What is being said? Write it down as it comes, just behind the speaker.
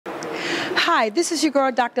Hi, this is your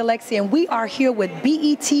girl, Dr. Lexy, and we are here with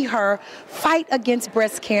BET Her Fight Against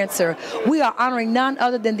Breast Cancer. We are honoring none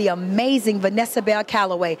other than the amazing Vanessa Bell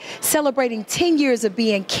Calloway, celebrating 10 years of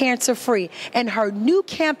being cancer-free, and her new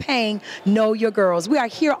campaign, Know Your Girls. We are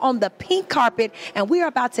here on the pink carpet, and we are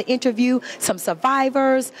about to interview some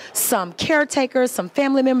survivors, some caretakers, some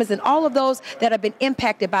family members, and all of those that have been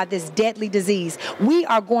impacted by this deadly disease. We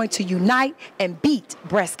are going to unite and beat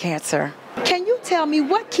breast cancer. Can you tell me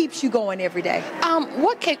what keeps you going every day?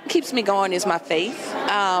 What keeps me going is my faith,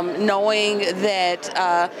 knowing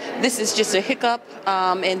that this is just a hiccup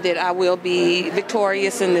and that I will be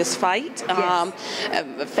victorious in this fight.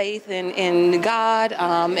 Yes. Faith in God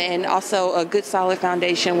and also a good solid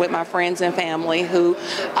foundation with my friends and family who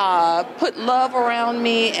put love around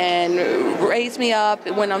me and raise me up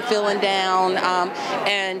when I'm feeling down,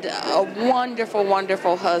 and a wonderful,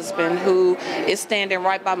 wonderful husband who is standing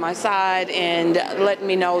right by my side and letting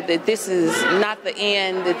me know that this is not the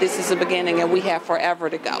end, that this is the beginning, and we have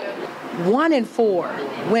forever to go. 1 in 4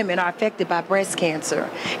 women are affected by breast cancer.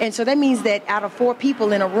 And so that means that out of 4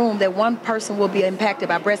 people in a room, that one person will be impacted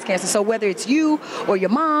by breast cancer. So whether it's you or your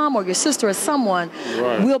mom or your sister or someone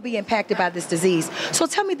will be impacted by this disease. So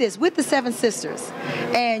tell me this, with the 7 sisters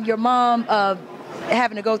and your mom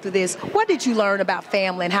having to go through this, what did you learn about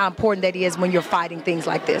family and how important that is when you're fighting things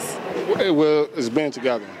like this? Well, it's being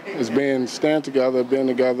together. It's being staying together, being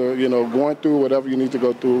together, you know, going through whatever you need to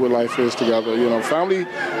go through, what life is together. You know, family,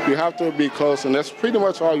 you have to be close, and that's pretty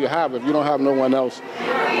much all you have. If you don't have no one else,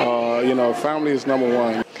 you know, family is number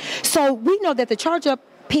one. So we know that the Charge Up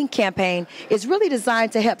Pink campaign is really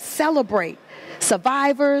designed to help celebrate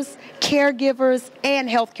survivors, caregivers, and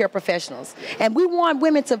healthcare professionals. And we want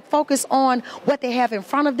women to focus on what they have in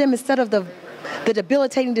front of them instead of the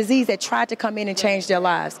debilitating disease that tried to come in and change their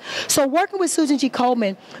lives. So working with Susan G.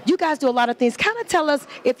 Komen, you guys do a lot of things. Kind of tell us,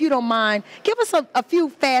 if you don't mind, give us a few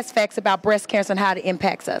fast facts about breast cancer and how it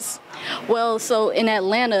impacts us. Well, so in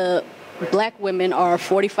Atlanta, Black women are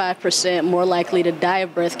 45% more likely to die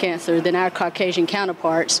of breast cancer than our Caucasian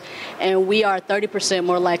counterparts, and we are 30%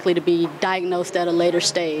 more likely to be diagnosed at a later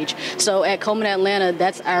stage. So at Komen Atlanta,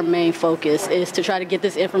 that's our main focus, is to try to get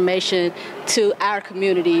this information to our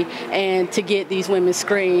community and to get these women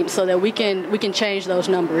screened so that we can change those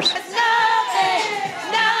numbers.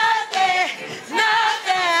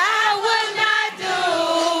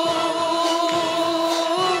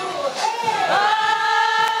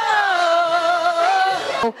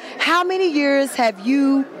 How many years have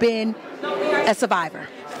you been a survivor?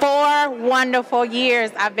 4 wonderful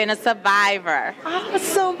years I've been a survivor.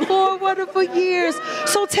 Awesome, 4 wonderful years.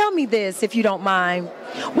 So tell me this, if you don't mind.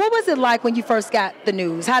 What was it like when you first got the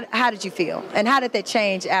news? How did you feel? And how did that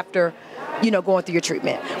change after, you know, going through your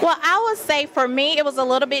treatment? Well, I would say for me it was a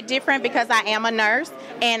little bit different because I am a nurse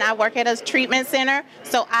and I work at a treatment center.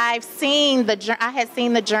 So I had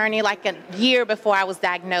seen the journey like a year before I was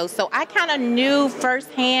diagnosed. So I kind of knew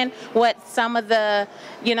firsthand what some of the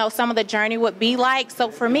journey would be like.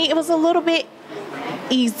 So for me it was a little bit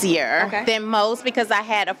easier than most because I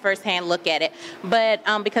had a first-hand look at it. But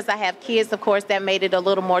because I have kids, of course, that made it a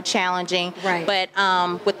little more challenging. Right. But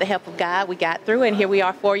with the help of God, we got through, and here we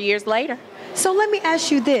are 4 years later. So let me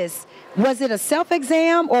ask you this. Was it a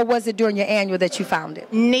self-exam or was it during your annual that you found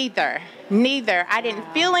it? Neither. I didn't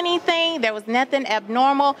feel anything. There was nothing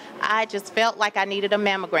abnormal. I just felt like I needed a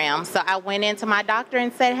mammogram. So I went into my doctor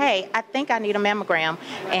and said, hey, I think I need a mammogram.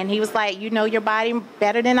 And he was like, you know your body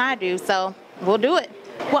better than I do, so we'll do it.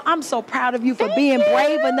 Well, I'm so proud of you for being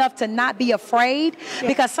brave enough to not be afraid,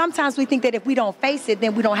 because sometimes we think that if we don't face it,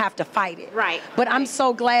 then we don't have to fight it. Right. But I'm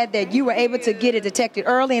so glad that you were able to get it detected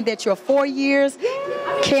early and that you're 4 years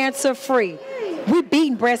cancer-free. We're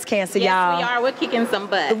beating breast cancer, y'all. Yes, we are. We're kicking some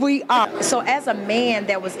butt. We are. So as a man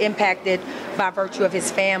that was impacted by virtue of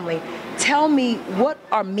his family, tell me, what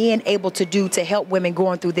are men able to do to help women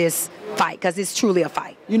going through this fight? Because it's truly a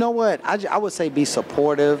fight. You know what? I would say be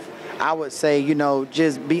supportive. I would say, you know,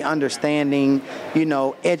 just be understanding, you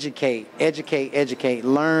know, educate,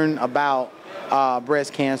 learn about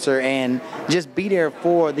breast cancer, and just be there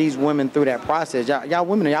for these women through that process. Y'all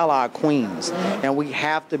women, y'all are our queens, and we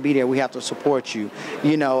have to be there. We have to support you,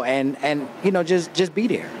 you know, and you know, just be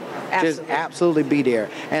there. Absolutely. Just absolutely be there.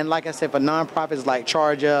 And like I said, for nonprofits like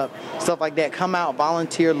Charge Up, stuff like that, come out,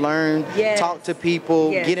 volunteer, learn, talk to people,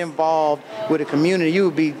 get involved with the community. You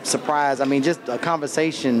would be surprised. I mean, just a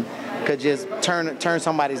conversation could just turn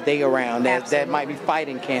somebody's day around that might be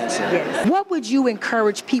fighting cancer. Yes. What would you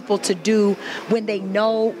encourage people to do when they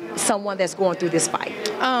know someone that's going through this fight?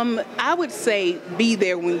 I would say be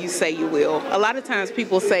there when you say you will. A lot of times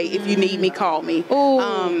people say, if you need me, call me.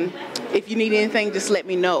 If you need anything, just let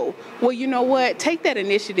me know. Well, you know what? Take that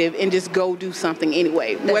initiative and just go do something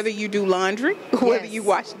anyway. Whether you do laundry, whether you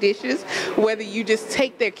wash dishes, whether you just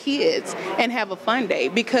take their kids and have a fun day.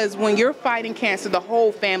 Because when you're fighting cancer, the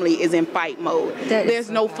whole family is in fight mode. There's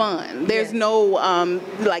no fun. There's no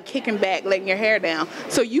like kicking back, letting your hair down.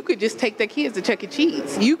 So you could just take their kids to Chuck E.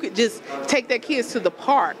 Cheese. You could just take their kids to the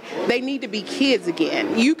park. They need to be kids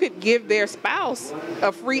again. You could give their spouse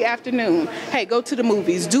a free afternoon. Hey, go to the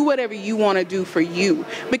movies. Do whatever you want to do for you.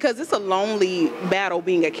 Because it's a lonely battle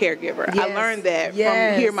being a caregiver. I learned that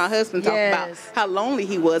from hearing my husband talk about how lonely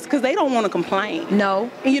he was, because they don't want to complain. No.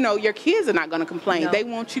 You know, your kids are not going to complain. They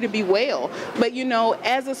want you to be well. But, you know,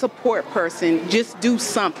 as a support person, just do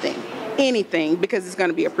something, anything, because it's going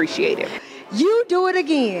to be appreciated. You do it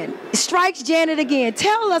again. Strikes Janet again.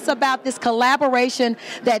 Tell us about this collaboration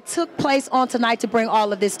that took place on tonight to bring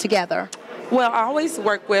all of this together. Well, I always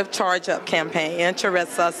work with Charge Up campaign and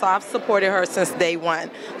Teresa, so I've supported her since day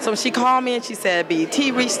one. So when she called me and she said BET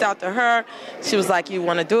reached out to her, she was like, you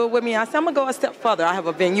want to do it with me? I said, I'm going to go a step further. I have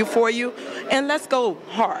a venue for you, and let's go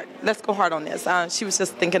hard. Let's go hard on this. She was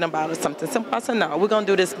just thinking about it, something simple. I said, no, we're going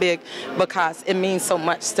to do this big because it means so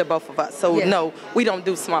much to both of us. So no, we don't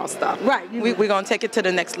do small stuff. Right. We're going to take it to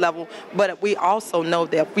the next level, but we also know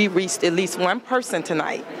that if we reached at least one person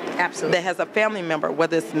tonight that has a family member,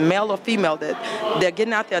 whether it's male or female, that they're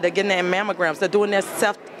getting out there, they're getting their mammograms, they're doing their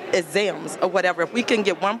self-exams or whatever. If we can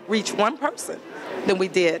reach one person, then we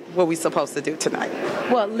did what we're supposed to do tonight.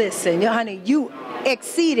 Well, listen, honey, you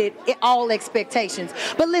exceeded all expectations.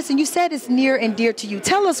 But listen, you said it's near and dear to you.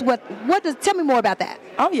 Tell us tell me more about that.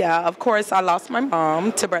 Oh yeah, of course, I lost my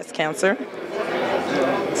mom to breast cancer.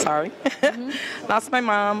 Sorry. Lost my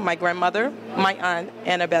mom, my grandmother, my aunt,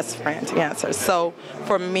 and a best friend to cancer. So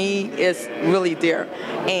for me, it's really dear.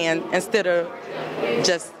 And instead of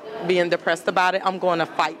just being depressed about it, I'm going to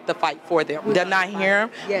fight the fight for them. They're not here,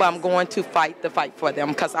 but I'm going to fight the fight for them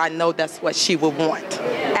because I know that's what she would want.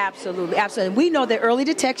 Absolutely, absolutely. We know that early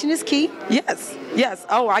detection is key. Yes, yes.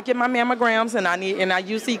 Oh, I get my mammograms, and I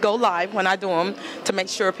usually go live when I do them to make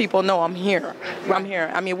sure people know I'm here. Right. I'm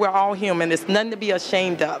here. I mean, we're all human. There's nothing to be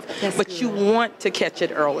ashamed of. But you want to catch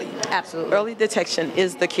it early. Absolutely. Early detection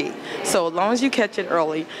is the key. So as long as you catch it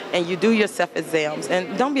early and you do your self-exams,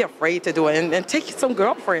 and don't be afraid to do it, and take some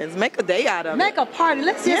girlfriends. Make a day out of it. Make a party.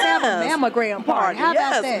 Let's just have a mammogram party. How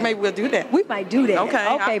about that? Maybe we'll do that. We might do that. Okay.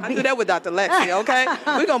 I do that with Dr. Lexy, okay?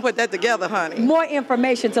 We're going to put that together, honey. More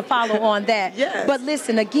information to follow on that. Yes. But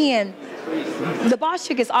listen, again, the Boss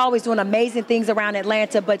Chick is always doing amazing things around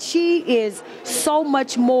Atlanta, but she is so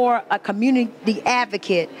much more a community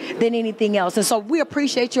advocate than anything else. And so we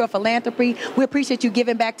appreciate your philanthropy. We appreciate you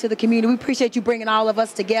giving back to the community. We appreciate you bringing all of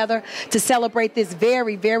us together to celebrate this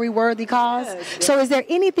very, very worthy cause. Yes. So is there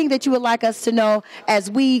anything that you would like us to know as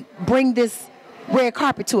we bring this red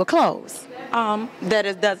carpet to a close? That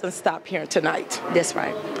it doesn't stop here tonight. That's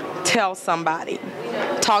right. Tell somebody.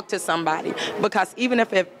 Talk to somebody. Because even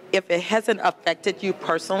if it hasn't affected you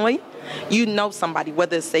personally, you know somebody,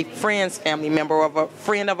 whether it's a friend's family member or a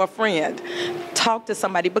friend of a friend. Talk to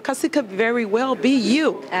somebody because it could very well be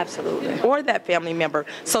you. Absolutely. Or that family member.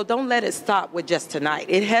 So don't let it stop with just tonight.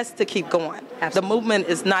 It has to keep going. Absolutely. The movement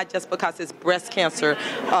is not just because it's Breast Cancer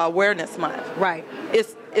Awareness Month. Right.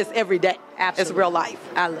 It's every day. Absolutely. It's real life.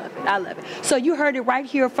 I love it. I love it. So you heard it right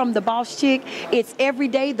here from the Boss Chick. It's every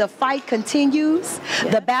day. The fight continues.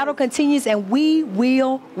 Yes. The battle continues, and we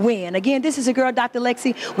will win. Again, this is your girl, Dr.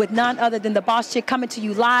 Lexy, with none other than the Boss Chick, coming to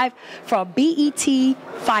you live from BET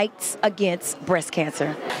Fights Against Breast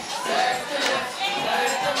Cancer.